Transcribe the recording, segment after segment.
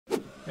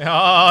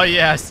Oh,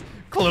 yes.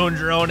 Clone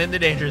drone in the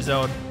danger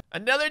zone.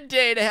 Another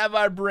day to have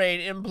our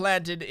brain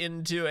implanted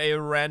into a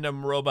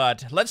random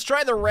robot. Let's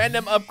try the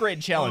random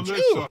upgrade challenge.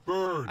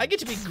 Ooh, I get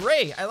to be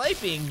gray. I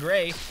like being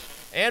gray.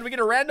 And we get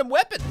a random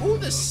weapon. Ooh,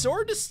 the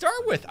sword to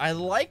start with. I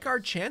like our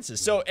chances.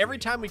 So every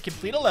time we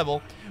complete a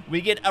level,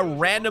 we get a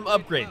random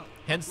upgrade.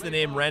 Hence the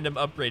name Random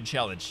Upgrade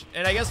Challenge.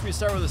 And I guess we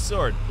start with a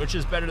sword, which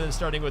is better than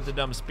starting with the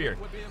dumb spear.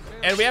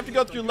 And we have to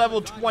go through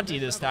level 20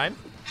 this time.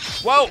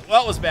 Whoa,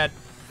 that was bad.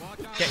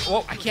 Okay,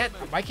 whoa, I can't,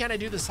 why can't I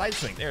do the side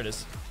swing? There it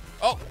is.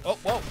 Oh,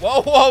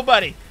 whoa,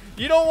 buddy.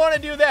 You don't want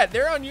to do that.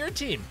 They're on your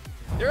team.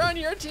 They're on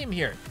your team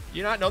here.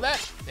 You not know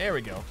that? There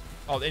we go.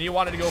 Oh, and you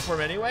wanted to go for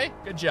him anyway?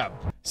 Good job.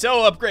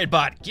 So, upgrade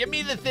bot, give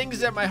me the things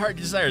that my heart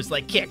desires,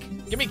 like kick.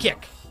 Give me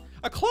kick.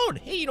 A clone.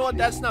 Hey, you know what?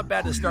 That's not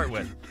bad to start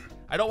with.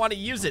 I don't want to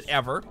use it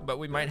ever, but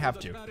we might have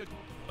to. Look at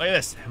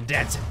this. I'm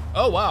dancing.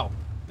 Oh, wow.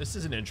 This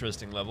is an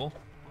interesting level.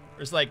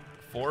 There's like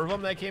 4 of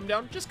them that came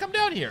down. Just come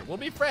down here. We'll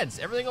be friends.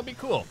 Everything will be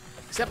cool.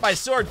 Except my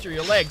sword through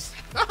your legs.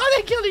 Oh,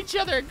 they killed each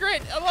other.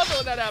 Great. I love it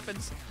when that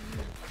happens.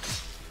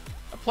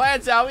 The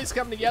plans always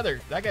come together.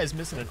 That guy's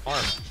missing an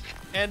arm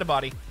and a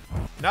body.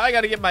 Now I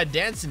got to get my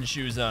dancing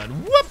shoes on.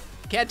 Whoop.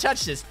 Can't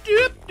touch this.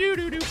 Doop, doo,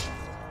 doo, doo.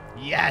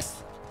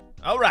 Yes.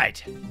 All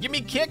right. Give me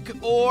kick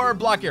or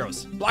block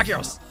arrows. Block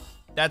arrows.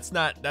 That's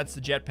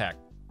the jetpack.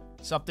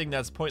 Something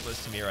that's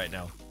pointless to me right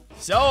now.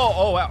 So,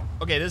 oh wow.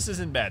 Okay, this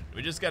isn't bad.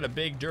 We just got a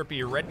big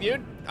derpy red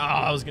dude. Oh,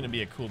 that was gonna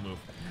be a cool move.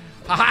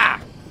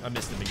 Haha! I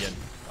missed him again.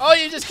 Oh,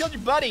 you just killed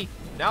your buddy.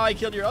 Now I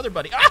killed your other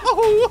buddy.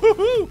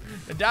 Oh,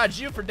 I dodged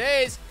you for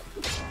days.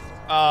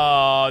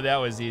 Oh, that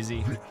was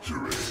easy.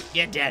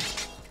 Get dead.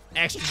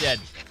 Extra dead.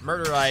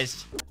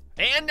 Murderized.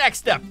 And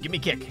next up, give me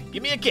kick.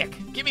 Give me a kick.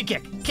 Give me a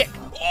kick. Kick.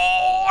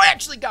 Oh, I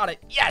actually got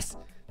it. Yes.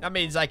 That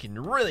means I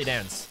can really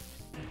dance.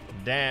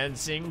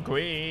 Dancing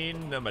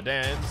queen, I'm a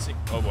dancing.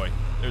 Oh boy,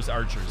 there's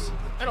archers.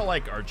 I don't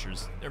like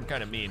archers. They're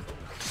kind of mean.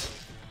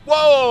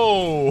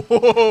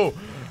 Whoa!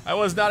 I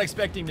was not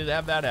expecting to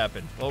have that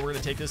happen. Well, we're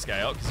gonna take this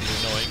guy out because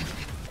he's annoying.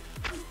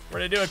 We're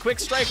gonna do a quick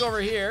strike over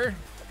here,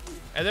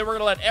 and then we're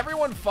gonna let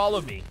everyone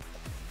follow me.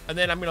 And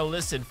then I'm gonna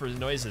listen for the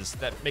noises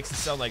that makes it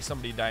sound like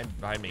somebody died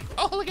behind me.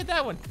 Oh, look at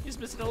that one. He's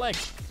missing a leg.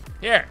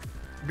 Here,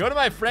 go to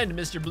my friend,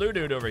 Mr. Blue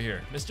Dude over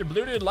here. Mr.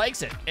 Blue Dude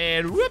likes it.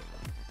 And whoop.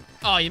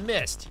 Oh, you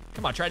missed.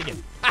 Come on, try it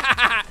again.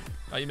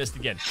 Oh, you missed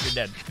again. You're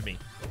dead to me.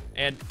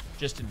 And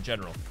just in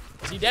general.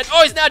 Is he dead?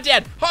 Oh, he's not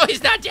dead. Oh,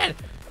 he's not dead.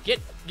 Get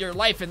your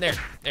life in there.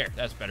 There,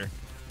 that's better.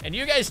 And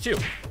you guys too.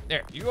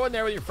 There, you go in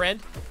there with your friend.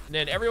 And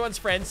then everyone's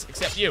friends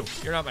except you.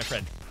 You're not my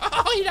friend.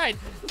 Oh, he died.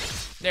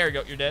 There we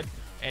go, you're dead.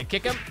 And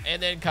kick him, and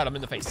then cut him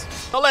in the face.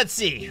 Well, let's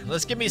see.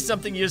 Let's give me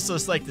something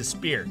useless like the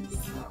spear.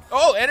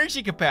 Oh,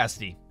 energy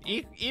capacity.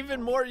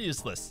 Even more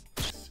useless.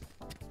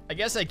 I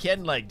guess I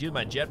can like do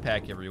my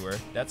jetpack everywhere.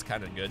 That's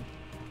kind of good.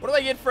 What do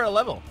I get for a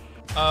level?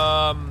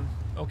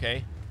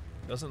 Okay.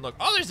 Doesn't look,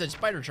 oh, there's a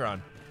Spidertron.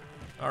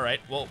 All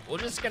right, well, we're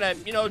just gonna,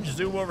 you know,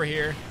 zoom over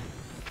here.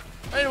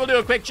 And we'll do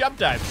a quick jump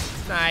dive.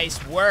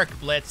 Nice work,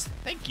 Blitz.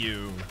 Thank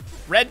you.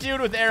 Red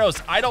dude with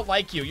arrows, I don't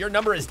like you. Your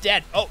number is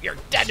dead. Oh, you're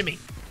dead to me.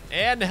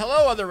 And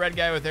hello, other red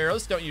guy with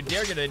arrows. Don't you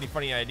dare get any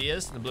funny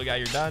ideas. And the blue guy,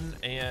 you're done.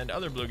 And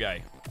other blue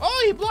guy.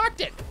 Oh, he blocked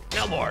it.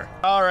 No more.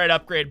 All right,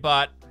 upgrade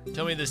bot.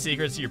 Tell me the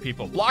secrets to your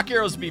people. Block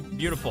arrows would be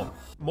beautiful.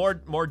 More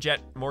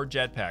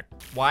jetpack.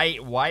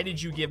 Why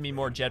did you give me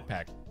more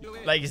jetpack?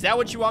 Like, is that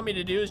what you want me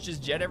to do? Is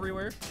just jet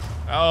everywhere?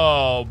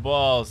 Oh,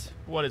 balls.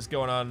 What is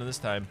going on this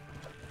time?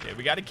 Okay,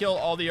 we got to kill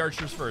all the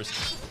archers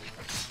first.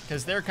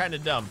 Because they're kind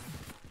of dumb.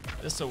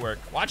 This will work.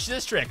 Watch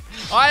this trick.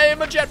 I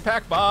am a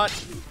jetpack bot.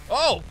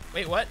 Oh,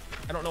 wait, what?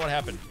 I don't know what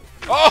happened.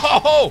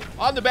 Oh,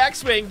 on the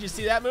backswing. Did you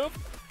see that move?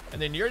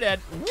 And then you're dead.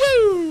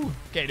 Woo!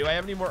 Okay, do I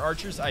have any more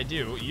archers? I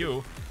do.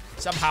 You.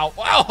 Somehow,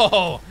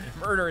 oh,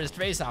 murder his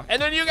face off.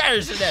 And then you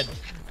guys are dead.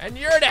 And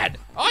you're dead.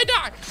 Oh, I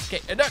died.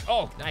 Okay, and then,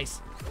 oh,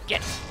 nice.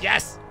 Get,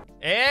 yes.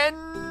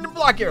 And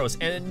block arrows,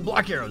 and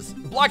block arrows,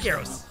 block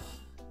arrows.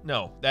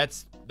 No,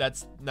 that's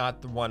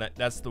not the one,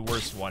 that's the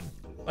worst one.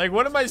 Like,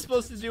 what am I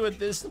supposed to do with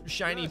this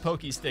shiny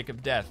pokey stick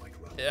of death?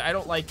 I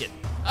don't like it.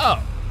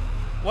 Oh,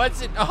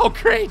 what's it? Oh,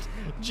 great.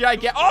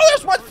 Gigantic. Oh,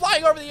 there's one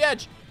flying over the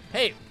edge.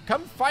 Hey,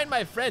 come find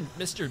my friend,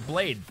 Mr.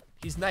 Blade.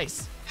 He's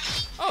nice.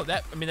 Oh,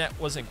 that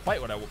wasn't quite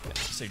what I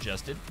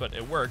suggested, but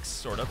it works,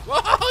 sort of.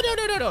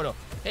 Oh, no.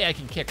 Hey, I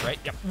can kick, right?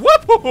 Yep.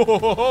 Whoop!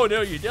 Oh,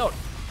 no, you don't.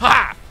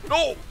 Ha!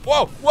 No!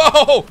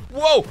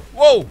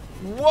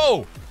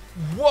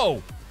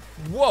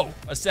 Whoa!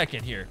 A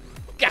second here.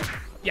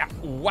 Yeah.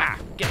 Wow.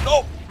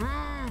 Oh!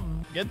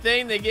 Good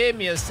thing they gave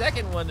me a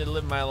second one to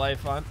live my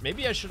life on.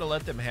 Maybe I should have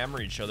let them hammer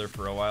each other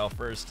for a while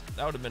first.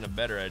 That would have been a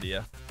better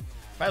idea.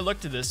 If I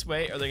looked this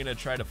way, are they gonna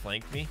try to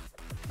flank me?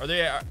 Or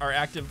they are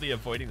actively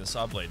avoiding the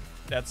saw blade?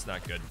 That's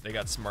not good. They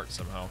got smart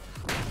somehow.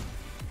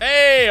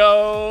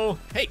 Hey-oh!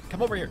 Hey,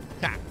 come over here.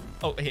 Ha.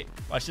 Oh, hey,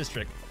 watch this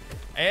trick.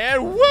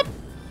 And whoop!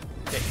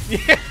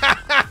 Okay.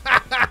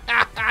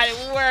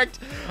 It worked.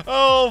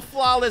 Oh,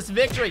 flawless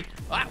victory.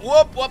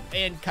 Whoop,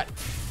 and cut.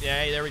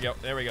 Yeah, there we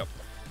go.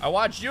 I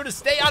want you to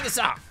stay on the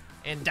saw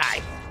and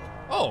die.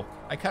 Oh,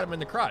 I cut him in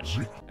the crotch.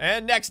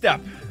 And next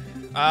up,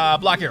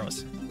 block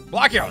arrows.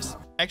 Block arrows.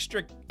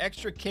 Extra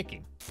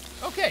kicking.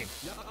 Okay,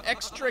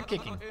 extra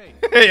kicking.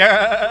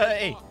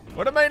 Hey,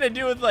 what am I gonna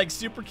do with like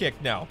super kick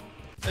now?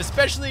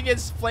 Especially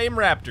against flame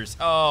raptors.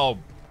 Oh,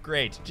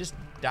 great, just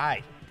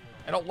die.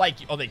 I don't like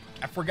you. Oh, I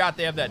forgot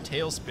they have that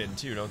tailspin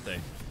too, don't they?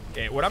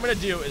 Okay, what I'm gonna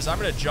do is I'm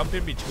gonna jump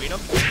in between them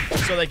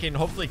so they can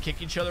hopefully kick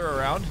each other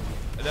around.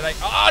 And then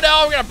oh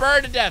no, I'm gonna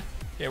burn to death.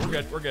 Okay, we're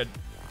good, we're good.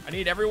 I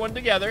need everyone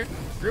together.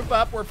 Group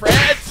up, we're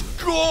friends.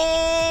 Goal!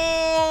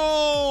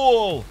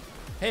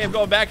 Hey, I'm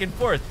going back and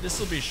forth. This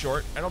will be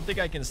short. I don't think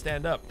I can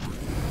stand up.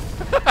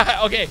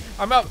 Okay,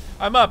 I'm up,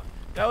 I'm up.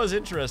 That was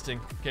interesting.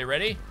 Okay,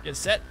 ready? Get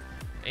set.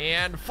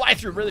 And fly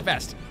through really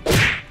fast.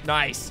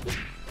 Nice.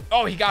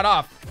 Oh, he got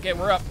off. Okay,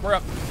 we're up, we're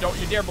up. Don't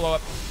you dare blow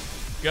up.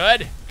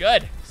 Good,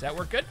 good. Does that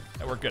work good?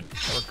 That worked good,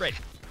 that worked great.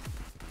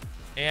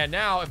 And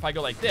now if I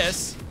go like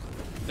this,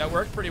 that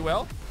worked pretty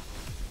well.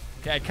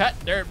 Okay, I cut,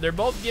 they're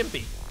both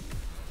gimpy.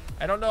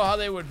 I don't know how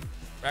they would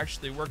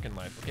actually work in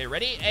life. Okay,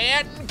 ready,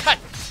 and cut.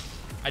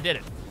 I did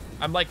it.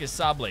 I'm like a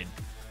saw blade.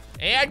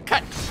 And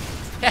cut.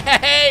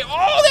 Hey,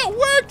 oh, that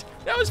worked.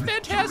 That was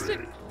fantastic.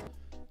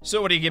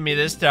 So what do you give me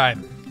this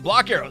time?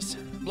 Block arrows,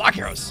 block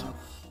arrows.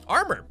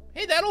 Armor,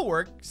 hey, that'll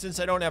work since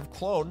I don't have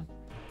clone.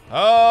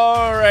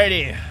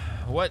 Alrighty,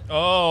 what,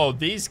 oh,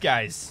 these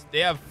guys, they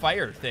have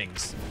fire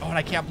things. Oh, and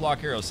I can't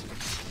block arrows.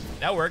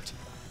 That worked.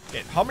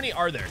 Okay, how many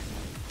are there?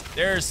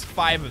 There's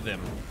 5 of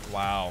them.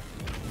 Wow.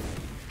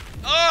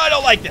 Oh, I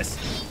don't like this.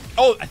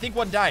 Oh, I think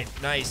one died.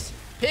 Nice.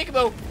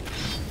 Peekaboo.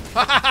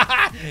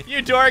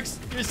 You dorks.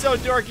 You're so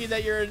dorky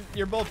that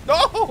you're both.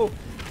 No.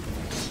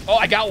 Oh,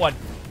 I got one.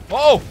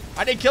 Oh,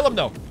 I didn't kill him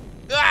though.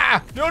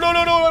 Ah, no, no,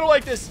 no, no, I don't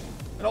like this.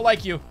 I don't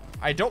like you.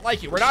 I don't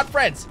like you. We're not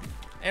friends.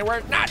 And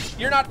we're not.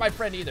 You're not my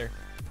friend either.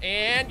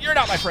 And you're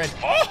not my friend.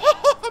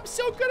 Oh, I'm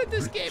so good at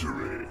this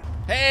game.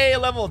 Hey,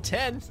 level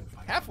 10.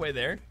 Halfway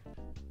there.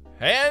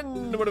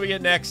 And what do we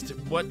get next?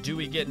 What do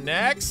we get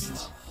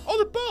next? Oh,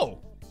 the bow.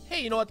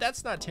 Hey, you know what?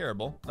 That's not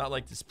terrible. Not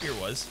like the spear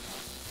was.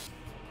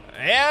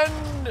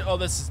 And, oh,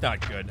 this is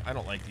not good. I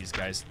don't like these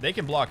guys. They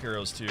can block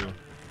arrows too.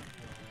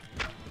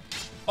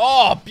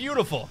 Oh,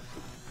 beautiful.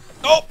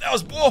 Oh,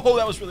 whoa,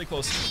 that was really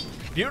close.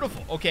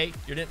 Beautiful. Okay,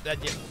 you're not dead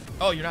yet.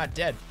 Oh, you're not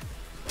dead.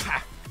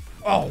 Ha.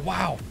 Oh,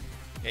 wow.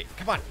 Okay,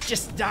 come on,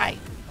 just die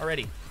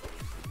already.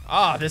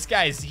 Ah, this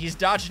guy's, he's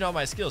dodging all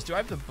my skills. Do I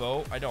have the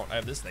bow? I don't, I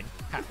have this thing.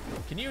 Ha.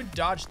 Can you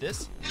dodge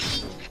this?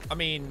 I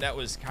mean, that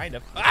was kind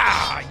of,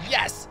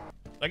 yes.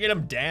 Look at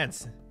him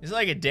dance. He's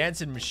like a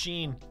dancing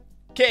machine.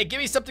 Okay, give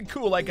me something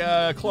cool like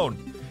a clone.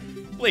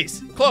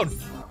 Please, clone.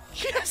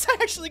 Yes, I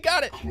actually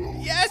got it.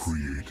 Yes.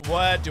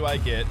 What do I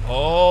get?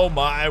 Oh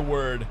my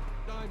word.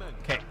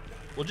 Okay,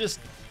 we'll just,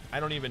 I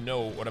don't even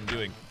know what I'm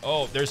doing.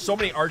 Oh, there's so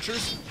many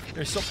archers.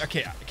 There's so,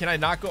 okay, can I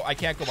not go? I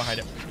can't go behind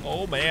it.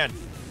 Oh man.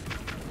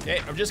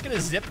 Okay, I'm just gonna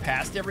zip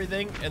past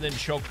everything and then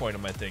choke point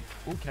them, I think.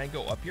 Ooh, can I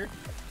go up here?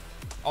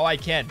 Oh, I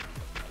can.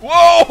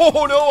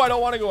 Whoa, no, I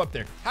don't wanna go up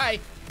there. Hi.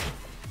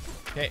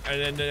 Okay,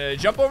 and then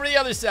jump over to the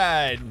other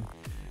side.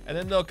 And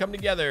then they'll come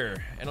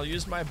together and I'll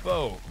use my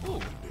bow.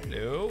 Ooh,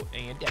 hello,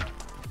 and dead.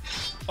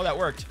 Oh, that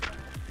worked.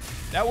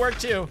 That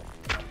worked too.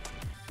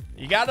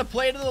 You gotta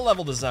play to the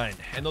level design.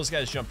 And those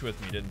guys jumped with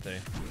me, didn't they?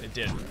 They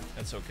did,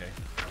 that's okay.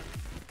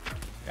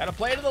 Gotta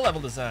play to the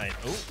level design.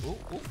 Ooh, ooh,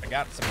 ooh, I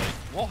got somebody.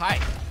 Whoa, hi.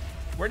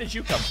 Where did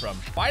you come from?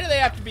 Why do they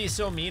have to be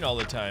so mean all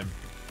the time?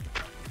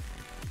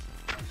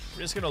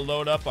 We're just gonna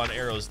load up on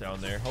arrows down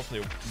there.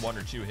 Hopefully 1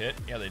 or 2 hit.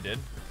 Yeah, they did.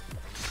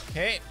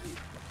 Okay,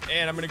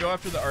 and I'm gonna go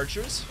after the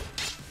archers.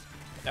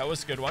 That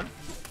was a good one.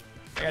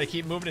 I gotta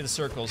keep moving in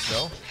circles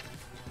though.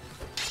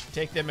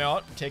 Take them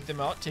out, take them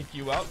out, take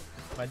you out,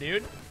 my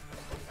dude.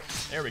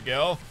 There we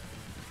go.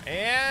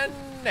 And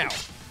now.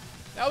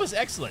 That was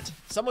excellent.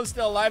 Someone's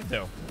still alive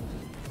though.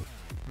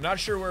 I'm not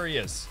sure where he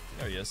is.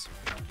 There he is.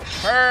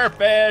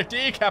 Perfect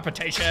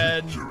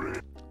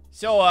decapitation.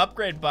 So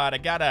upgrade bot, I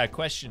got a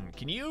question.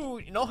 Can you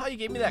know how you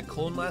gave me that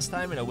clone last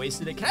time and I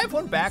wasted it? Can I have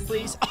one back,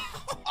 please?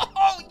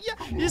 Oh, yeah,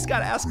 you just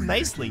gotta ask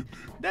nicely.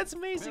 That's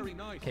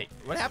amazing. Okay,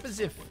 what happens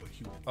if,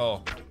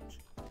 oh.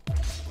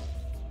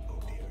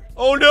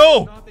 Oh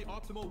no!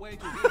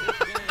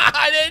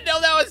 I didn't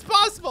know that was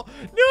possible.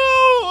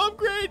 No,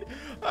 upgrade.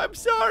 I'm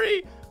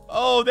sorry.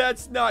 Oh,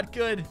 that's not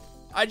good.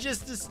 I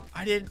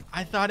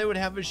thought it would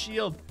have a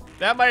shield.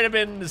 That might have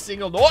been the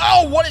single.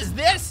 Oh, what is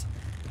this?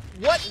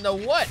 What in the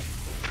what?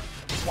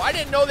 Well, I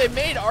didn't know they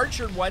made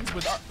archered ones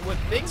with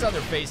things on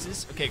their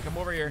faces. Okay, come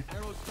over here.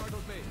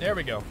 There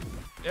we go.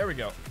 There we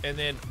go. And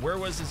then where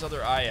was his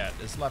other eye at?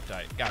 His left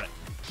eye. Got it.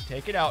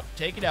 Take it out.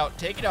 Take it out.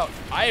 Take it out.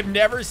 I have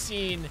never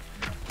seen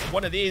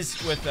one of these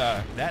with,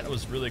 that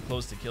was really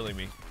close to killing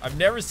me. I've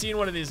never seen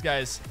one of these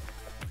guys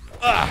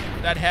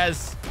that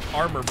has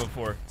armor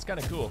before. It's kind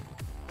of cool.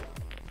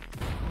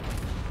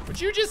 Would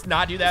you just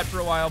not do that for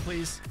a while,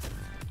 please?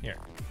 Here,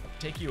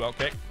 take you out,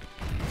 okay.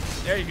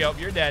 There you go,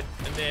 you're dead.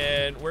 And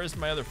then, where's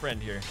my other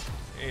friend here?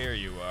 Here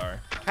you are.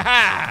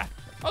 Ha-ha!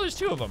 Oh, there's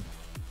 2 of them.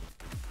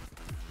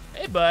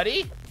 Hey,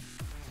 buddy.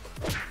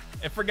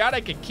 I forgot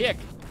I could kick.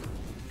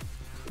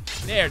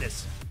 There it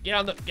is. Get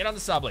on the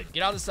saw blade.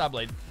 Get on the saw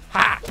blade.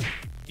 Ha!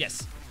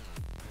 Yes.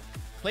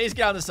 Please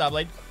get on the saw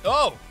blade.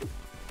 Oh!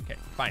 Okay,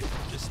 fine.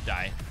 Just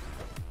die.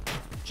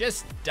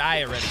 Just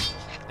die already.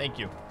 Thank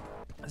you.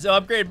 So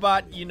upgrade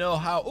bot, you know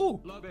how, ooh,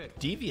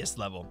 devious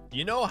level.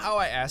 You know how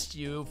I asked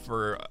you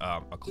for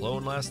a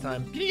clone last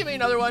time? Can you give me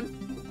another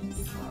one?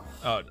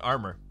 Oh,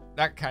 armor.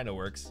 That kind of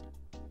works.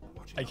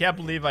 I can't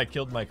believe I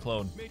killed my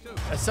clone.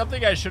 That's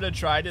something I should have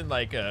tried in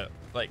like a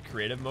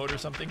creative mode or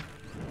something.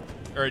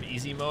 Or an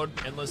easy mode,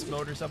 endless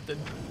mode or something.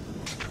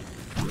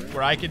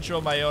 Where I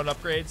control my own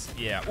upgrades.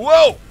 Yeah.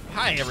 Whoa!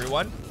 Hi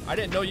everyone. I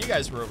didn't know you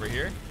guys were over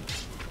here.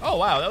 Oh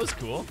wow, that was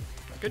cool.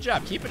 Good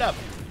job, keep it up.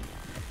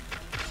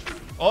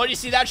 Oh, you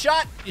see that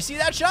shot? You see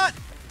that shot?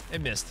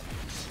 It missed.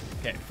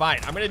 Okay, fine.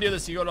 I'm gonna do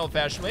this the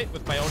old-fashioned way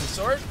with my own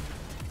sword.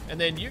 And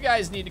then you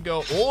guys need to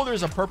go, oh,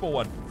 there's a purple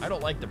one. I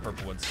don't like the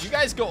purple ones. You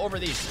guys go over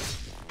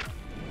these.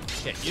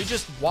 Okay, you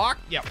just walk.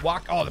 Yeah,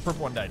 walk. Oh, the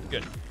purple one died,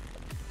 good.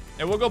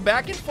 And we'll go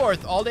back and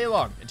forth all day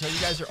long until you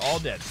guys are all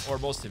dead, or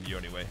most of you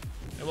anyway.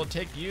 And we'll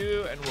take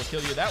you and we'll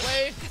kill you that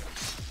way.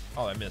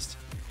 Oh, I missed.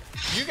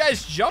 You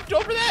guys jumped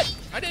over that?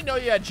 I didn't know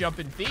you had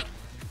jumping feet.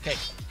 Okay,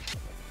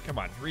 come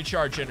on,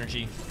 recharge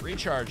energy.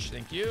 Recharge,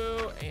 thank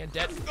you, and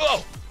dead.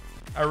 Oh!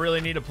 I really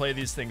need to play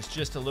these things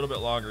just a little bit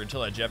longer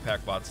until that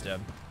jetpack bot's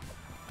dead.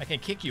 I can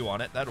kick you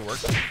on it, that'll work.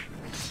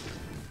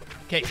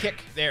 Okay,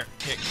 kick, there,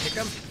 kick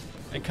him,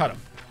 and cut him.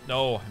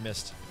 No, I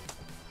missed.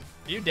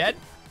 Are you dead?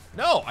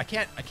 No, I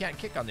can't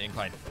kick on the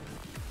incline.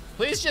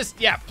 Please just,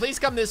 yeah, please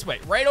come this way.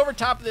 Right over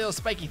top of those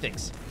spiky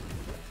things.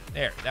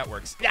 There, that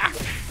works. Yeah.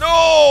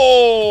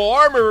 No!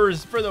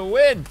 Armors for the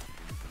win.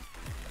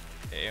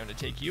 Okay, I'm gonna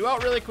take you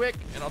out really quick,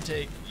 and I'll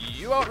take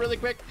you out really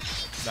quick.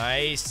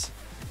 Nice.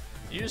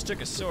 You just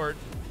took a sword.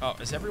 Oh,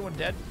 is everyone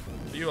dead?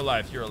 Are you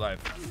alive? You're alive.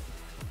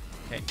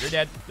 Okay, you're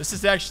dead. This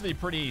is actually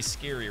pretty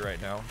scary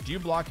right now. Do you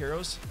block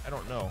arrows? I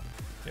don't know.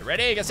 Okay,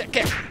 ready? Get set,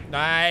 kick.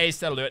 Nice,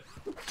 that'll do it.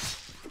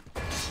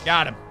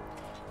 Got him.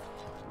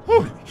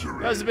 Whew,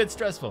 that was a bit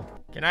stressful.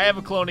 Can I have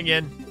a clone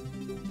again,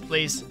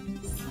 please?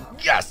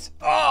 Yes!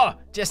 Oh,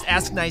 just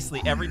ask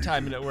nicely every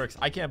time and it works.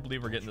 I can't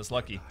believe we're getting this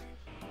lucky.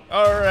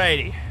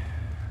 Alrighty.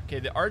 Okay,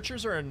 the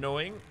archers are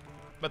annoying,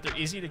 but they're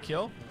easy to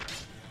kill.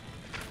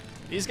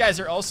 These guys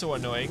are also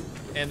annoying,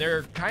 and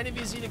they're kind of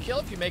easy to kill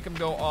if you make them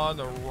go on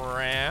the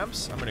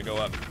ramps. I'm gonna go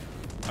up.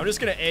 I'm just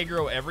gonna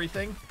aggro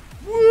everything.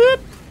 Whoop!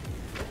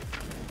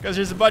 Because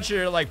there's a bunch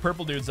of like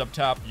purple dudes up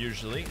top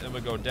usually. Then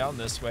we'll go down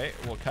this way.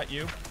 We'll cut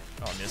you.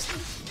 Oh, I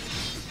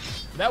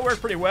missed. That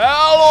worked pretty well.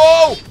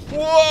 Oh!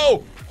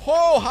 Whoa!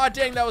 Oh, hot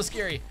dang, that was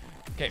scary.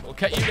 Okay, we'll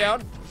cut you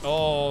down.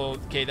 Oh,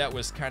 okay, that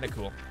was kind of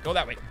cool. Go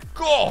that way.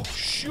 Go!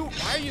 Shoot,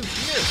 why are you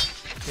here?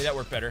 Okay, that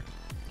worked better.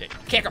 Okay,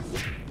 kick him.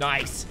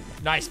 Nice.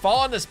 Nice. Fall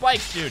on the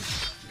spikes, dude.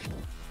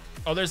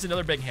 Oh, there's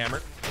another big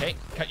hammer. Okay,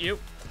 cut you.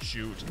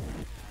 Shoot.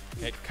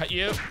 Okay, cut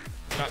you.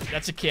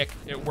 That's a kick.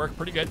 It worked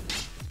pretty good.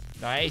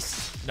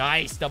 Nice.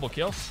 Nice. Double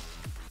kill.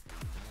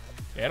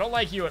 Okay, I don't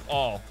like you at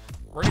all.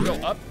 We're gonna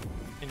go up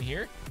in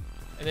here.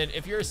 And then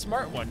if you're a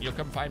smart one, you'll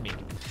come find me.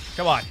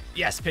 Come on.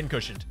 Yes,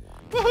 pin-cushioned.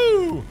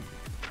 Woohoo!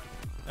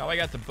 Now I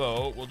got the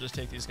bow. We'll just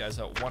take these guys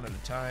out one at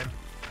a time.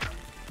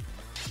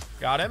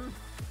 Got him.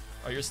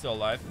 Oh, you're still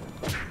alive.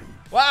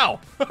 Wow!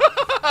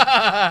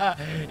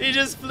 He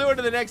just flew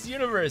into the next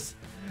universe.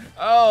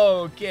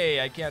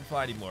 Okay, I can't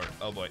fly anymore.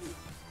 Oh boy.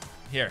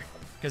 Here,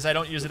 because I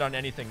don't use it on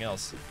anything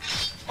else.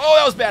 Oh,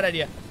 that was a bad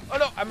idea. Oh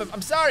no,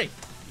 I'm sorry.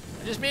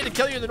 I just mean to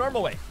kill you the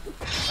normal way.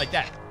 Like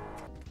that.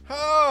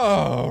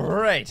 All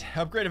right,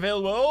 upgrade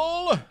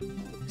available.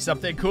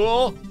 Something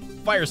cool.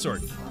 Fire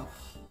sword.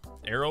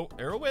 Arrow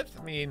width?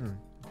 I mean,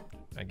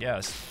 I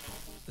guess.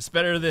 It's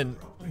better than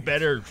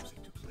better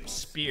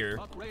spear.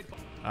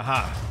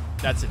 Aha,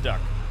 that's a duck.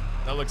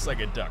 That looks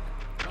like a duck.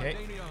 Okay.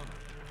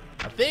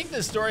 I think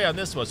the story on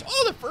this was,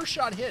 oh, the first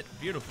shot hit.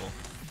 Beautiful.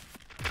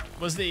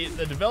 Was the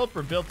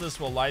developer built this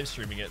while live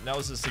streaming it, and that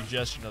was a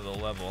suggestion of the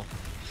level.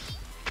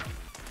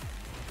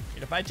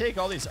 And if I take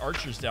all these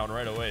archers down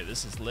right away,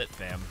 this is lit,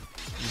 fam.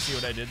 You see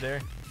what I did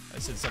there? I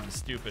said something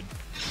stupid.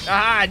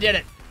 Ah, I did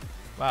it.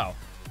 Wow.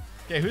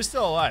 Okay, who's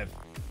still alive?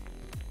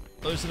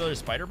 Oh, there's another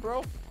spider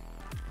bro?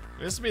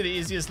 This will be the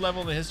easiest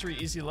level in the history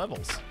of easy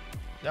levels.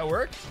 That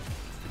work?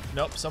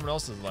 Nope, someone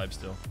else is alive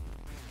still.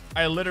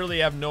 I literally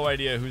have no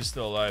idea who's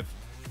still alive.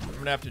 I'm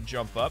gonna have to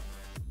jump up.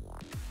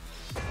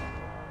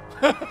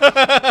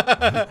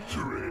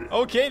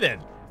 Okay then,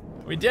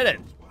 we did it.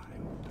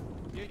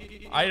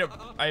 I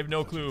have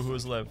no clue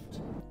who's left.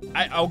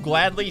 I'll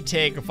gladly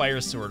take a fire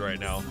sword right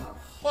now.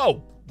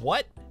 Whoa,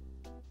 what?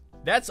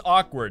 That's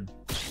awkward.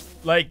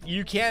 Like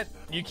you can't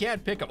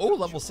pick up. Oh,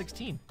 level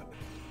 16.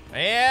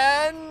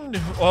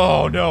 And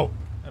oh no,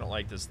 I don't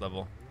like this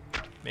level.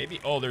 Maybe.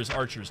 Oh, there's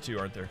archers too,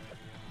 aren't there?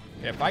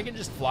 Okay, if I can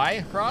just fly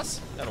across,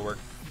 that'll work.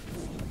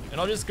 And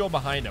I'll just go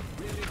behind them.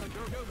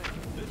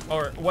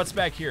 Or what's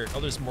back here? Oh,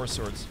 there's more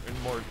swords and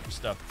more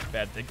stuff.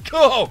 Bad thing.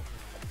 Oh!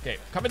 Okay,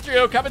 coming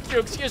through.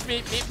 Excuse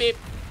me. Beep, beep.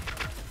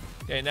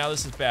 Okay, now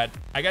this is bad.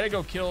 I gotta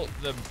go kill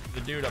the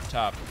dude up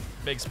top.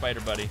 Big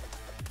spider buddy.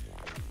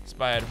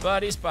 Spider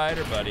buddy,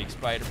 spider buddy,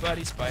 spider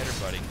buddy, spider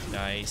buddy.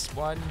 Nice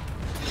one.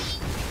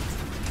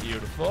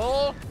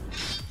 Beautiful.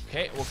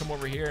 Okay, we'll come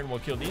over here and we'll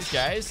kill these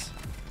guys.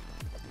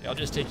 Yeah, I'll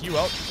just take you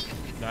out.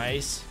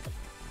 Nice.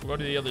 We'll go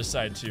to the other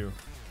side too.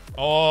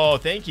 Oh,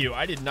 thank you.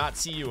 I did not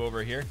see you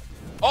over here.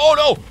 Oh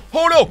no!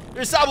 Oh no!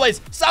 There's saw blades!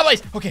 Saw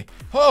blades! Okay.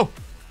 Oh!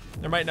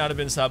 There might not have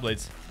been saw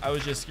blades. I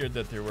was just scared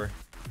that there were.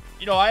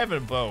 You know, I have a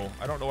bow.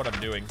 I don't know what I'm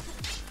doing.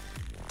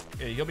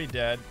 Okay, he'll be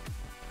dead.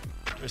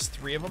 There's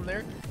 3 of them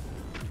there.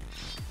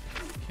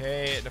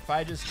 Okay, and if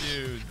I just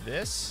do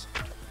this,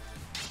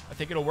 I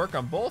think it'll work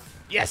on both.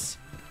 Yes!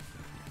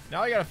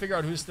 Now I gotta figure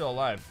out who's still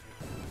alive.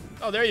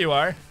 Oh, there you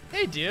are.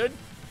 Hey, dude.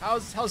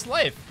 How's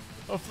life?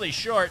 Hopefully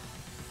short.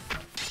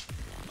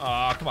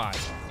 Aw, come on.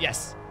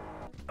 Yes.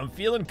 I'm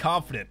feeling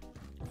confident.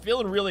 I'm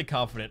feeling really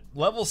confident.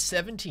 Level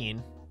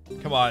 17.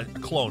 Come on, a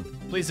clone.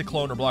 Please a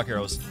clone or block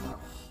arrows.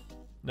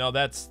 No,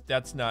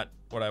 that's not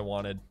what I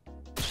wanted.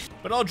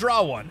 But I'll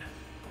draw one.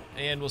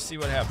 And we'll see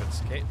what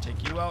happens. Okay,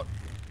 take you out.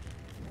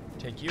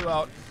 Take you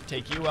out.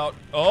 Take you out.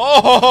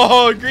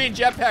 Oh, green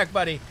jetpack,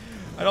 buddy.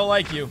 I don't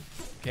like you.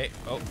 Okay,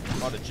 oh, a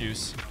lot of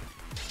juice.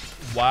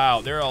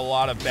 Wow, there are a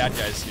lot of bad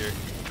guys here.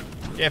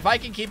 Okay, if I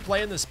can keep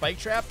playing the spike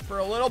trap for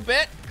a little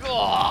bit.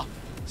 Oh,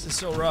 this is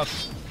so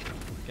rough.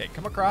 Okay,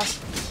 come across.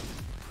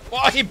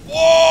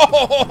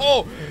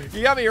 Whoa!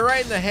 You got me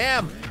right in the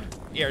ham.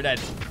 You're dead.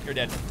 You're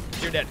dead.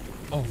 You're dead.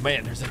 Oh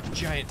man, there's a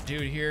giant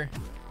dude here.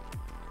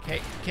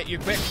 Okay, get you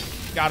quick.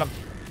 Got him.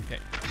 Okay,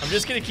 I'm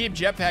just gonna keep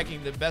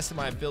jetpacking the best of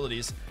my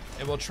abilities,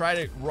 and we'll try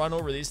to run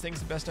over these things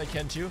the best I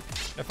can too.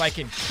 If I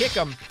can kick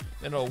them,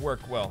 then it'll work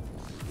well.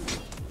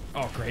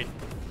 Oh great.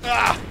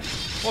 Ah!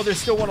 Well, there's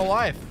still one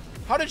alive.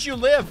 How did you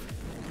live?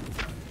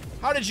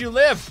 How did you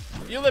live?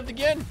 You lived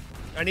again?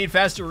 I need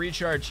faster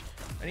recharge.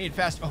 I need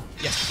fast. Oh,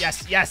 yes,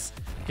 yes, yes.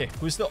 Okay,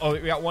 who's still? Oh, we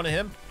got one of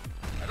him.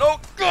 Oh,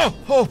 go!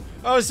 Oh,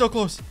 I was so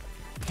close.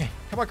 Okay,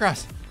 come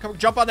across. Come,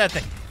 jump on that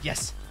thing.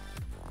 Yes.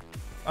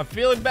 I'm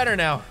feeling better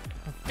now.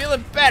 I'm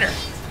feeling better.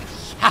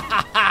 Ha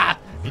ha ha!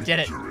 We did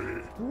it.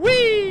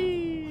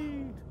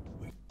 Whee!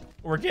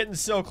 We're getting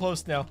so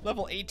close now.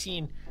 Level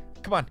 18.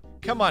 Come on,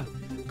 come on.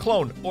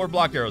 Clone or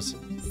block arrows.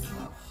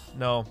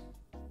 No,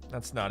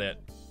 that's not it.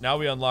 Now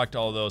we unlocked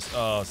all of those.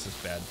 Oh, this is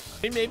bad.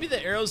 I mean, maybe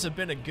the arrows have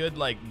been a good,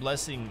 like,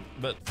 blessing,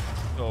 but...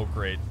 Oh,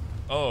 great.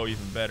 Oh,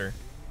 even better.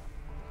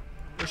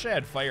 Wish I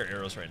had fire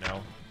arrows right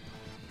now.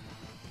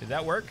 Did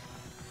that work?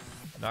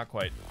 Not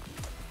quite.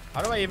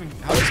 How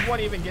does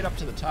one even get up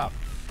to the top?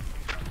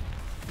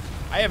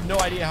 I have no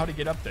idea how to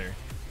get up there.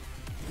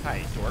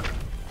 Hi, dork.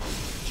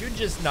 Should you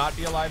just not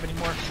be alive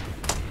anymore?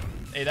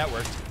 Hey, that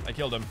worked. I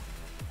killed him.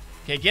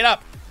 Okay, get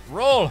up.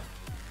 Roll.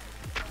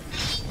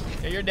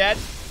 Okay, you're dead.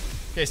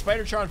 Okay,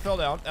 Spider-Tron fell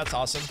down. That's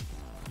awesome.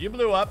 You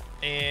blew up,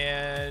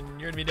 and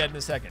you're gonna be dead in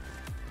a second.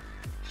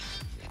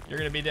 You're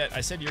gonna be dead. I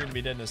said you're gonna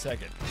be dead in a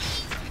second.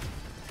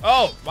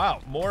 Oh,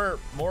 wow. More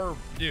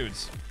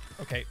dudes.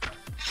 Okay.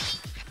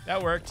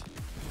 That worked.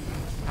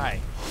 Hi.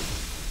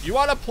 You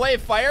wanna play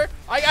fire?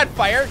 I got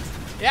fire.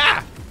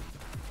 Yeah.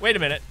 Wait a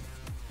minute.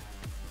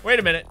 Wait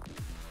a minute.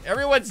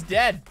 Everyone's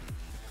dead.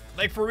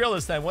 Like, for real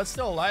this time. What's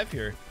still alive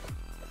here?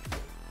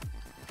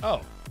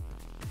 Oh.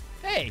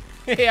 Hey.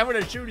 Hey, I'm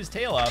gonna shoot his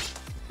tail off.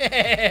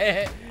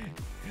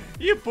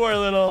 You poor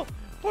little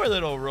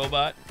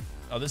robot.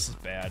 Oh, this is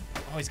bad.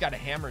 Oh, he's got a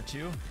hammer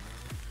too.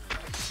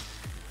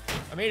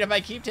 I mean, if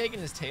I keep taking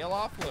his tail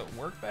off, will it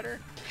work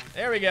better?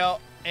 There we go.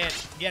 And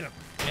get him.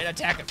 And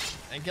attack him.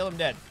 And kill him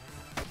dead.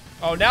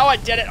 Oh, now I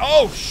did it.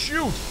 Oh,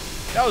 shoot.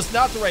 That was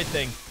not the right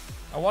thing.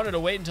 I wanted to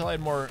wait until I had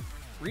more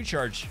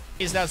recharge.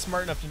 He's not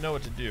smart enough to know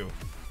what to do.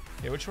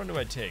 Okay, which one do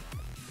I take?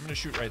 I'm gonna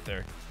shoot right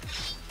there.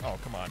 Oh,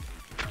 come on.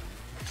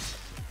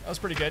 That was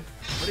pretty good.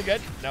 Pretty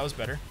good. That was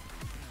better.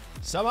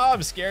 Somehow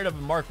I'm scared of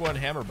a Mark 1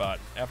 Hammerbot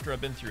after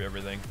I've been through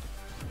everything.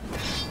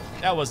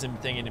 That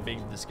wasn't anything to be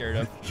scared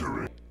of.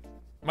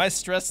 My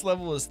stress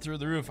level is through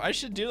the roof. I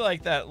should do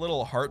like that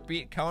little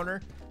heartbeat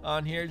counter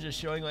on here, just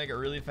showing like a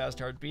really fast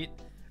heartbeat.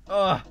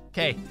 Oh,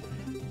 okay.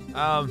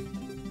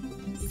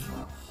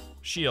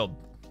 Shield.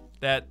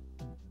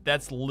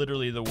 That's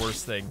literally the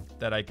worst thing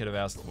that I could have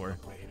asked for.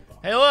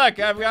 Hey, look,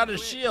 I've got a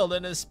shield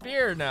and a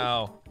spear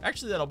now.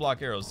 Actually, that'll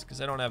block arrows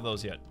because I don't have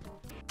those yet.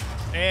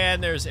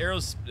 And there's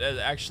arrows,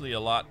 actually a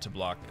lot to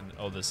block. And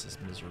oh, this is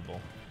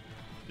miserable.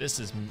 This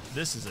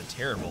is a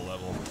terrible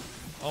level.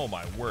 Oh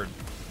my word.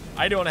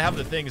 I don't have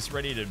the things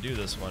ready to do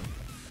this one.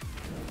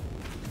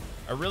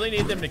 I really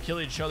need them to kill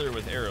each other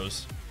with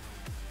arrows.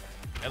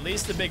 At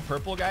least the big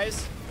purple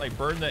guys. Like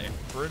burn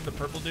the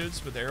purple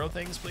dudes with arrow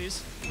things,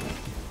 please.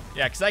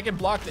 Yeah, because I can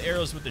block the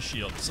arrows with the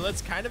shield. So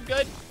that's kind of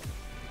good,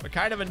 but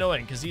kind of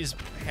annoying because these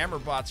hammer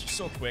bots are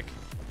so quick.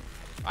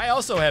 I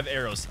also have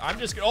arrows. I'm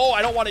just gonna, oh,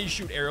 I don't want to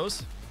shoot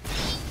arrows.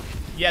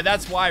 Yeah,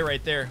 that's why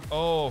right there.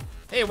 Oh,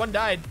 hey, one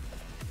died.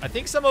 I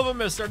think some of them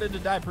have started to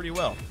die pretty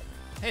well.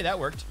 Hey, that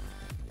worked.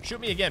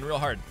 Shoot me again real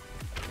hard.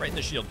 Right in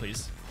the shield,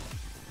 please.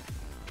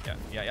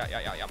 Yeah.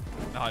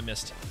 Oh, I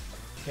missed.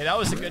 Okay, that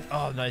was a good,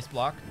 oh, nice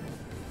block.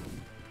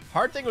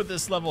 Hard thing with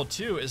this level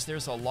too is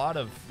there's a lot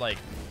of like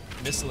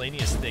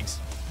miscellaneous things.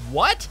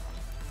 What?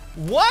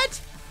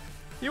 What?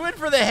 He went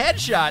for the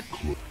headshot.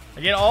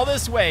 I get all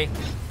this way.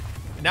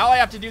 And now I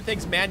have to do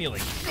things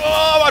manually.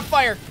 Oh, I'm on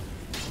fire.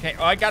 Okay,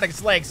 oh, I got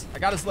his legs. I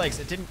got his legs.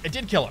 It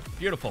did kill him.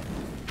 Beautiful.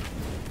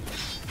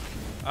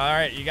 All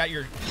right, you got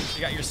your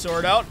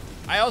sword out.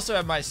 I also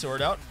have my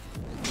sword out.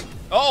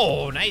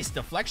 Oh, nice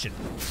deflection.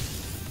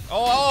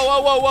 Oh,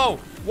 whoa, whoa, whoa, whoa.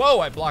 Whoa,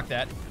 I blocked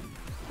that.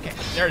 Okay,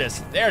 there it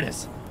is. There it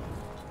is.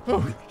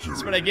 Whew.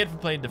 That's what I get for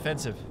playing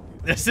defensive.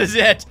 This is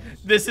it.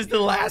 This is the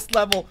last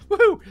level.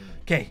 Woohoo.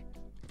 Okay,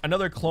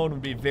 another clone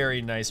would be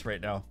very nice right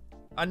now.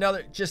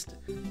 Another, just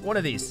one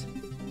of these.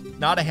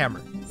 Not a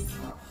hammer.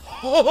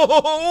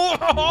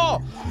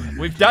 Oh,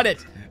 we've done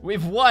it.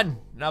 We've won.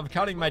 Now I'm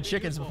counting my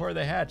chickens before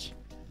they hatch.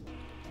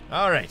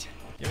 All right,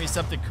 give me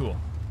something cool.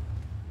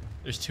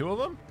 There's 2 of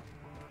them?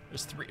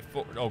 There's 3,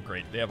 4. Oh,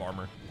 great, they have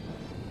armor.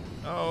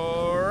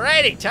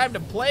 Alrighty, time to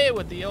play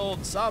with the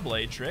old saw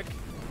blade trick.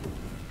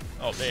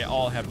 Oh, they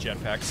all have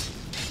jetpacks.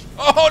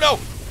 Oh, no!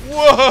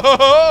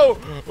 Whoa!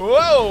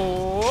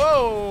 Whoa!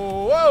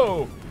 Whoa!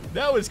 Whoa!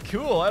 That was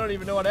cool. I don't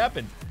even know what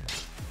happened.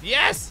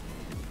 Yes!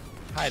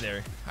 Hi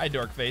there. Hi,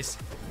 Dorkface.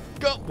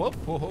 Go! Whoa!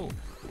 Whoa! Whoa.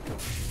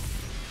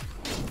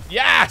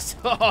 Yes!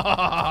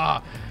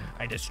 I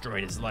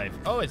destroyed his life.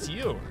 Oh, it's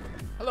you.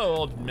 Hello,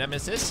 old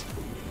nemesis.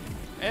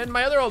 And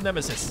my other old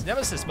nemesis,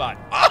 Nemesis Bot.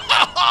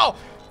 Oh!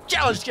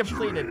 Challenge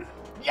completed.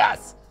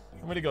 Yes!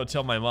 I'm gonna go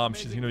tell my mom.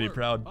 She's gonna be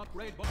proud.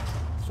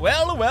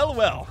 Well, well,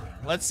 well.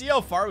 Let's see how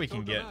far we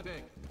can get.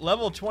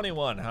 Level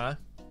 21, huh?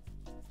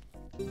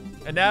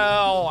 And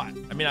now,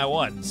 I mean, I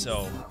won,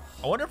 so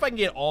I wonder if I can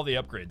get all the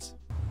upgrades.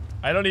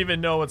 I don't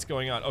even know what's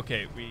going on.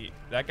 Okay,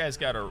 that guy's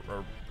got a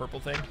purple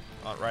thing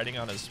riding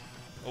on his.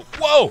 Oh,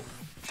 whoa!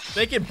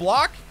 They can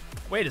block.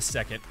 Wait a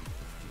second.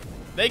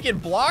 They can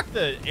block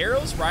the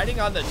arrows riding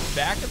on the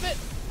back of it?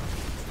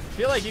 I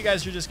feel like you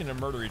guys are just gonna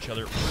murder each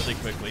other really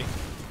quickly.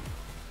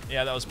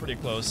 Yeah, that was pretty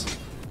close.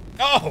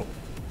 Oh!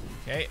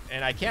 Okay,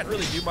 and I can't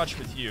really do much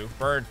with you.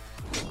 Burn.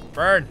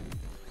 Burn.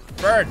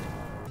 Burn.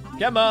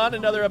 Come on,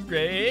 another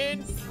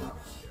upgrade.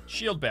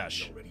 Shield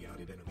bash.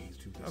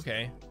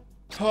 Okay.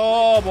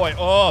 Oh boy.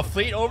 Oh,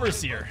 Fleet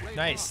Overseer.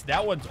 Nice.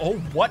 That one's, oh,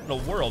 what in the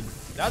world?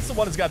 That's the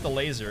one that's got the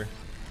laser.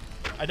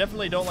 I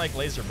definitely don't like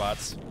laser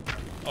bots.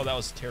 Oh, that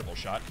was a terrible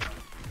shot.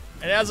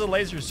 And it has a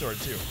laser sword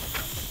too.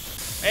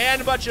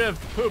 And a bunch of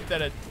poop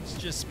that it's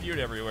just spewed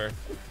everywhere.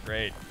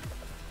 Great.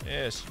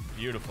 Yes,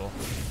 beautiful.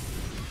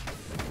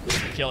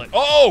 Kill it.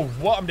 Oh,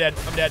 whoa, I'm dead.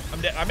 I'm dead.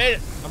 I'm dead. I made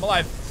it. I'm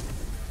alive.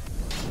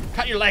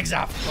 Cut your legs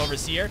off,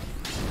 Overseer.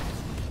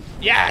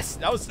 Yes,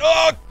 that was,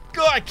 oh,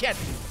 God, I can't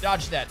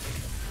dodge that.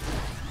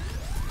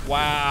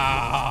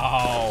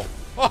 Wow.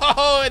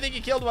 Oh, I think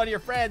you killed one of your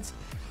friends.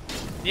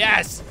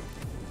 Yes.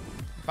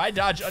 If I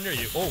dodge under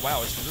you, oh,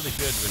 wow, it's really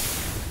good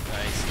with,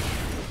 nice.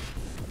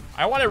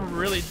 I want to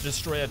really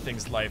destroy that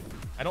thing's life.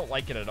 I don't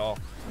like it at all.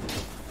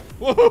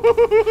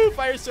 Woo-hoo-hoo-hoo-hoo,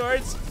 fire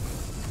swords.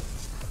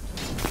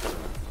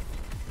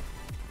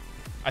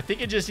 I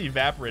think it just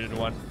evaporated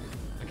one.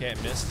 Okay,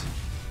 it missed.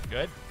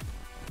 Good.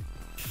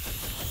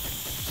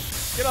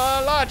 Get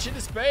on, launch into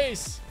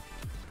space.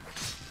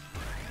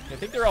 I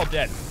think they're all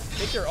dead. I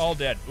think they're all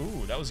dead.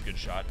 Ooh, that was a good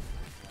shot.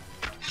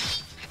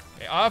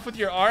 Okay, off with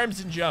your arms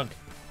and junk.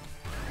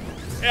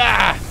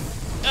 Ah!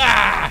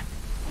 Ah!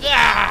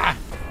 Ah!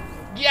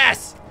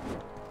 Yes!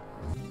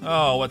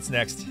 Oh, what's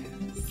next?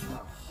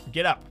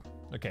 Get up.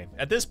 Okay,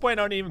 at this point,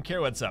 I don't even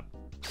care what's up.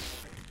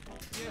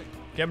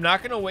 Okay, I'm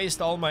not gonna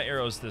waste all my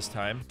arrows this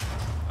time.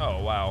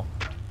 Oh, wow.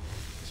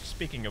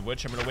 Speaking of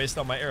which, I'm gonna waste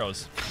all my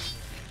arrows.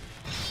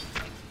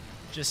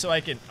 Just so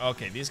I can,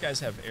 okay, these guys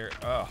have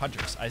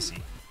hunters, I see.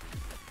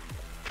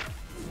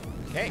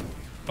 Okay.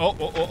 Oh,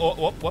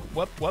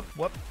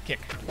 whoop, kick.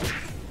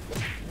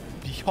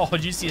 Oh,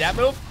 did you see that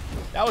move?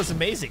 That was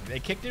amazing. They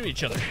kicked into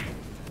each other.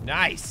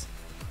 Nice.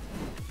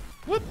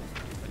 Whoop.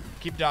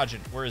 Keep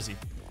dodging. Where is he?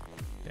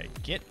 Okay,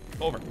 get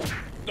over.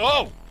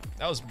 Oh,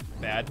 that was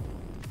bad.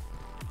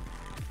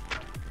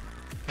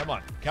 Come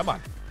on, come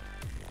on.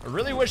 I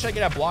really wish I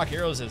could have block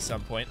arrows at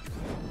some point.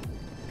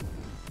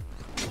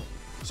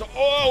 So,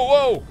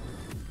 oh,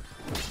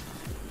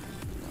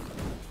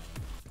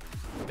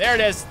 whoa. There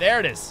it is, there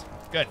it is.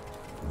 Good.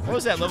 What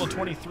was that, level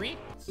 23?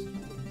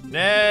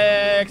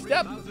 Next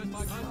up.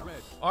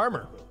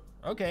 Armor.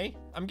 Okay,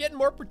 I'm getting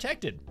more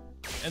protected.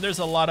 And there's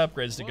a lot of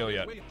upgrades to go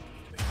yet.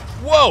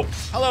 Whoa!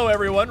 Hello,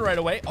 everyone, right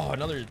away. Oh,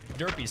 another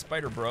derpy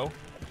spider bro.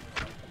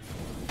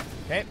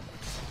 Okay.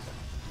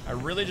 I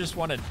really just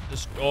want to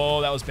just,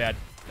 oh, that was bad.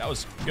 That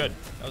was good.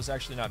 That was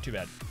actually not too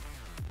bad.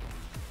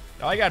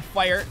 Now I got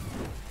fire.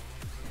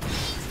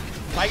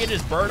 If I can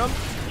just burn him.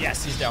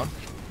 Yes, he's down.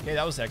 Okay,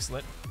 that was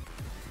excellent.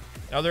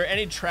 Now, are there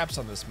any traps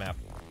on this map?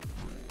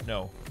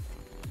 No.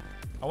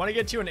 I want to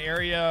get to an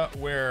area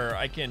where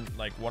I can,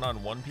 like,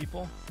 one-on-one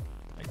people.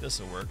 Like,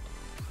 this will work.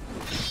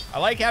 I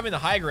like having the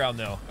high ground,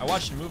 though. I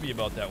watched a movie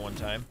about that one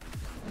time.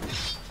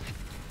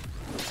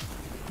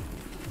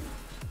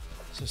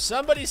 So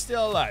somebody's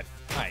still alive.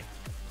 Hi.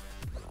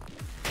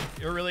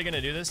 You're really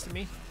gonna do this to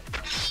me?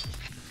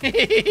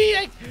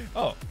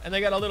 Oh, and they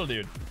got a little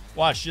dude.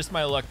 Watch, just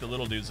my luck, the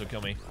little dudes will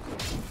kill me.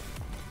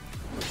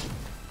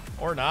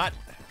 Or not.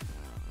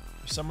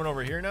 There's someone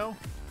over here now?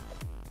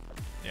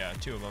 Yeah,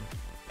 2 of them.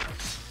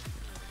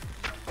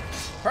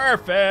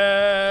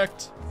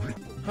 Perfect!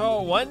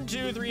 Oh, 1,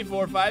 2, 3,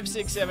 4, 5,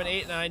 6, 7,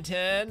 8, 9,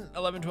 10,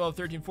 11, 12,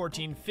 13,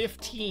 14,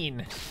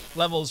 15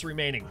 levels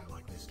remaining.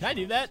 Can I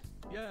do that?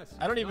 Yes.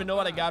 I don't even know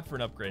what I got for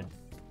an upgrade.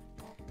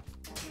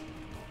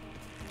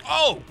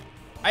 Oh!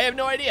 I have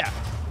no idea.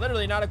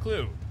 Literally not a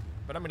clue.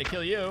 But I'm gonna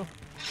kill you.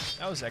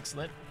 That was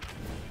excellent.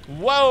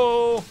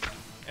 Whoa!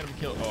 And I'm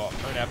kill. Oh,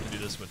 I'm gonna have to do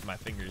this with my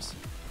fingers.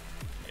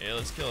 Okay,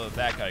 let's kill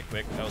that guy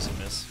quick. That was a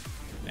miss.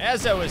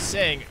 As I was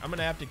saying, I'm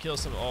gonna have to kill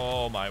some.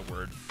 Oh my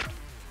word!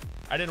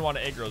 I didn't want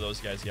to aggro those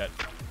guys yet.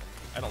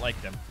 I don't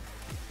like them.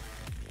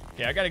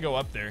 Okay, I gotta go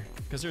up there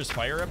because there's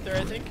fire up there.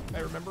 I think, if I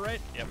remember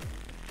right. Yep.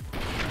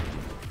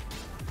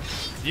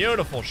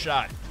 Beautiful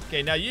shot.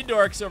 Okay, now you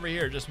dorks over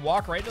here, just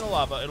walk right into the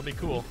lava. It'll be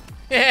cool.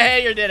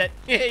 Hey, you did it.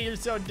 Hey, you're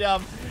so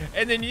dumb.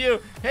 And then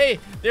you, hey,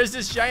 there's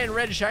this giant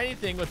red shiny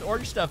thing with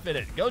orange stuff in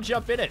it. Go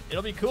jump in it.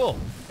 It'll be cool.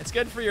 It's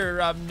good for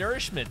your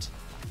nourishment.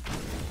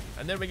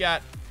 And then we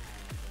got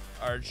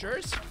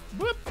archers.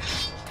 Whoop.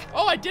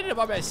 Oh, I did it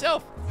by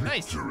myself.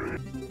 Nice.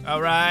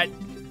 All right.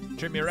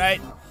 Treat me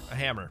right. A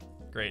hammer.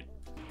 Great.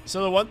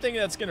 So the one thing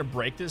that's going to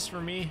break this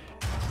for me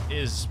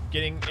is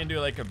getting into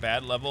like a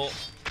bad level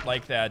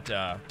like that.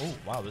 Oh,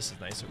 wow, this is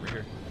nice over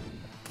here.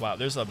 Wow,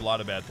 there's a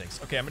lot of bad things.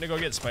 Okay, I'm gonna go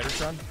get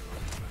Spidertron.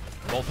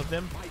 Both of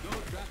them.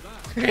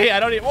 Hey, I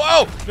don't even.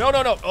 Whoa! No,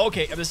 no, no.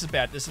 Okay, this is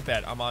bad. This is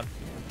bad. I'm on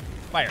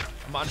fire.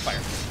 I'm on fire.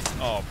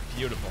 Oh,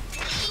 beautiful.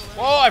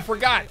 Oh, I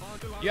forgot.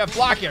 You have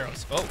block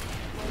arrows. Oh.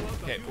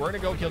 Okay, we're gonna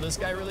go kill this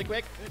guy really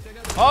quick.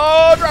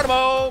 Oh,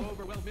 Geronimo!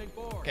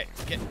 Okay,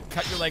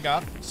 cut your leg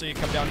off so you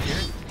come down here.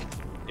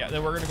 Yeah,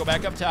 then we're gonna go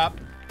back up top.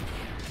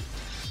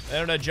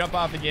 Then I'm gonna jump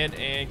off again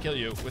and kill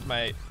you with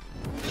my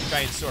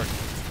giant sword.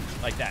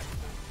 Like that.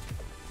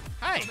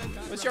 Hi,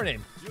 what's your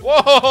name?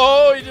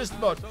 Whoa, you just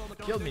about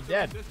killed me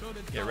dead.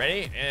 Get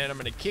ready, and I'm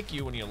gonna kick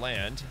you when you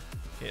land.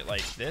 Okay,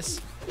 like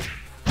this.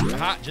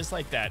 Aha, just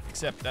like that,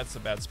 except that's a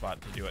bad spot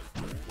to do it.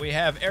 We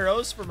have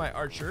arrows for my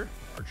archer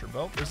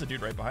bow. There's a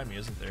dude right behind me,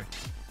 isn't there?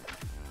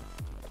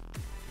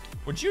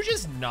 Would you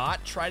just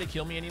not try to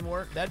kill me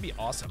anymore? That'd be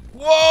awesome.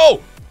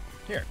 Whoa!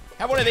 Here,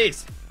 have one of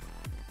these.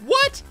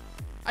 What?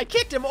 I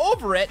kicked him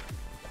over it.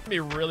 It'd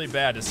be really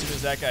bad as soon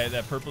as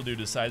that purple dude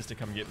decides to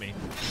come get me.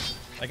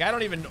 Like, I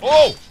don't even,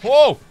 oh,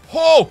 oh,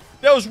 oh,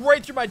 that was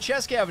right through my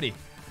chest cavity.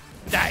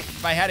 Die.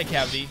 If I had a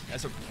cavity,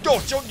 that's a,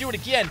 don't do it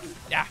again.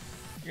 Yeah,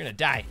 you're gonna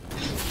die.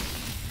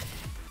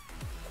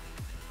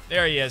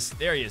 There he is,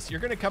 there he is.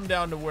 You're gonna come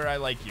down to where I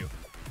like you.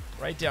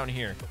 Right down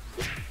here.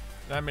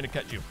 Now I'm gonna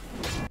cut you.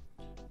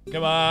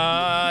 Come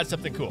on,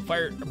 something cool.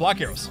 Fire, block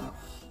arrows.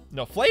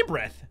 No, flame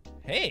breath.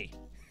 Hey.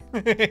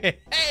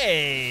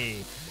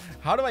 Hey.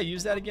 How do I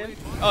use that again?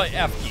 Oh,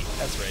 F key,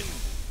 that's right.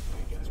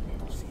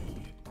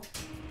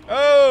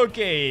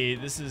 Okay,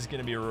 this is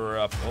gonna be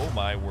rough. Oh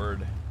my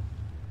word.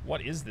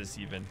 What is this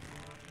even?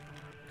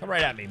 Come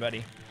right at me,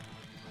 buddy.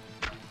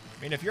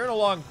 I mean, if you're in a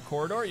long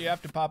corridor, you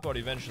have to pop out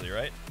eventually,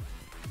 right?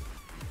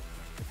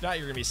 If not,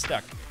 you're gonna be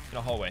stuck in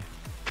a hallway.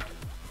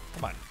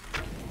 Come on.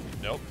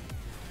 Nope.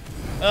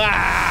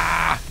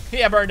 Ah!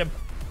 Yeah, I burned him.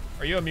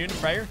 Are you immune to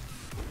fire?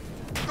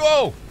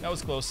 Whoa! That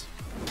was close.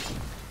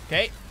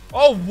 Okay.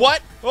 Oh,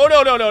 what? Oh,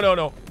 no, no, no, no,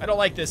 no. I don't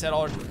like this at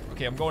all.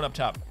 Okay, I'm going up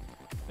top.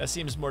 That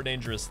seems more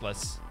dangerous,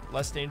 less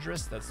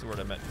dangerous. That's the word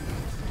I meant.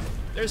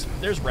 There's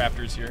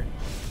raptors here.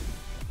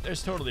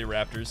 There's totally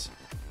raptors.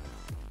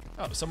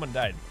 Oh, someone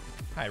died.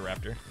 Hi,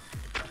 raptor.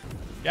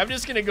 Yeah, I'm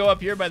just gonna go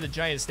up here by the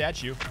giant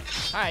statue.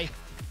 Hi.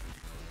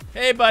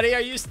 Hey, buddy,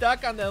 are you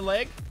stuck on the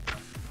leg?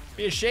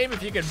 Be a shame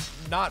if you could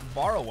not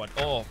borrow one.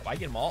 Oh, if I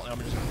get them all, I'm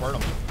just gonna burn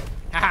them.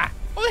 Haha.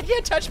 Oh, they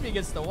can't touch me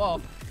against the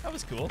wall. That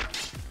was cool.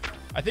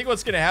 I think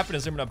what's gonna happen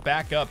is I'm gonna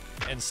back up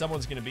and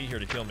someone's gonna be here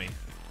to kill me.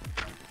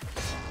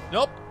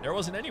 Nope, there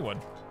wasn't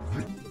anyone.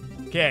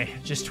 Okay,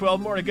 just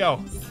 12 more to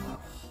go.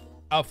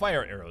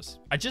 Fire arrows.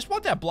 I just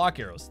want that block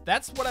arrows.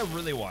 That's what I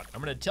really want. I'm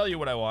gonna tell you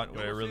what I want,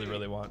 what I really,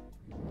 really want.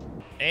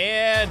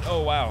 And,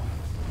 oh wow.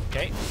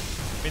 Okay.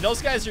 I mean,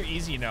 those guys are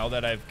easy now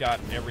that I've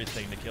gotten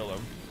everything to kill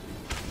them.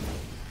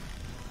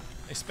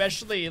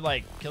 Especially,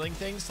 like, killing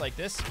things like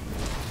this.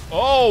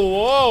 Oh,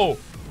 whoa.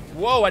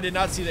 Whoa, I did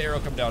not see the arrow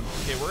come down.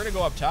 Okay, we're gonna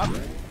go up top,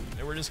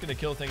 and we're just gonna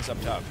kill things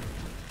up top.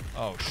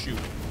 Oh, shoot.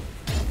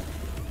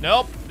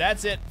 Nope,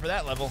 that's it for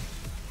that level.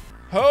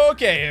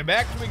 Okay,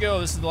 back we go.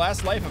 This is the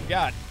last life I've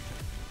got.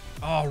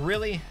 Oh,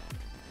 really?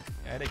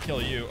 I had to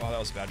kill you. Oh, that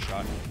was a bad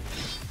shot.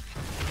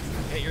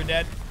 Okay, you're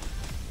dead.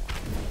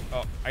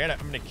 Oh, I'm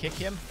gonna kick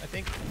him, I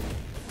think.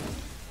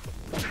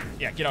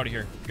 Yeah, get out of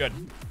here. Good.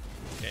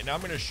 Okay, now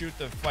I'm gonna shoot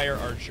the fire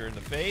archer in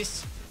the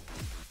face.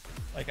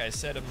 Like I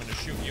said, I'm gonna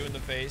shoot you in the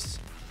face.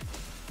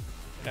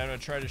 And I'm gonna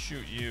try to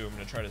shoot you. I'm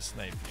gonna try to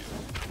snipe you.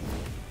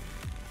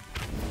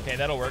 Okay,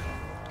 that'll work.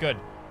 Good.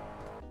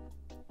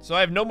 So I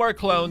have no more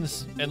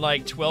clones and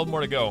like 12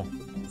 more to go.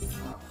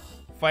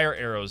 Fire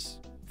arrows.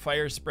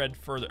 Fire spread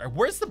further.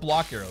 Where's the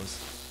block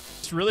arrows?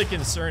 just really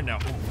concerned now.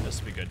 Ooh, this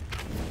will be good.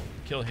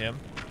 Kill him.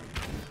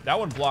 That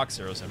one blocks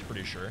arrows, I'm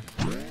pretty sure.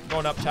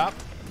 Going up top.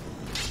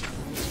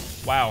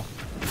 Wow.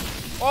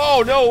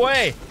 Oh, no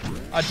way.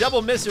 A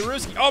double miss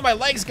Aruski. Oh, my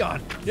leg's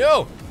gone.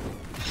 No.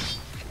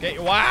 Okay,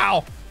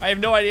 wow. I have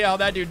no idea how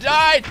that dude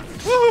died.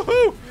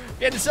 Woohoo!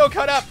 Getting so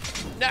cut up.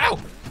 No.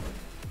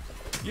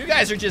 You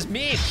guys are just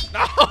mean.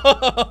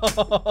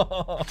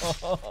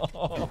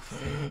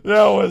 That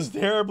was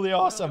terribly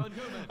awesome.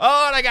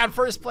 Oh, and I got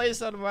first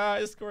place on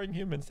my scoring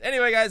humans.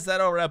 Anyway, guys,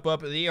 that'll wrap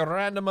up the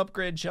random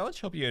upgrade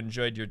challenge. Hope you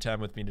enjoyed your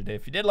time with me today.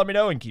 If you did, let me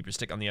know and keep your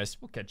stick on the ice.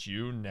 We'll catch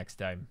you next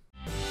time.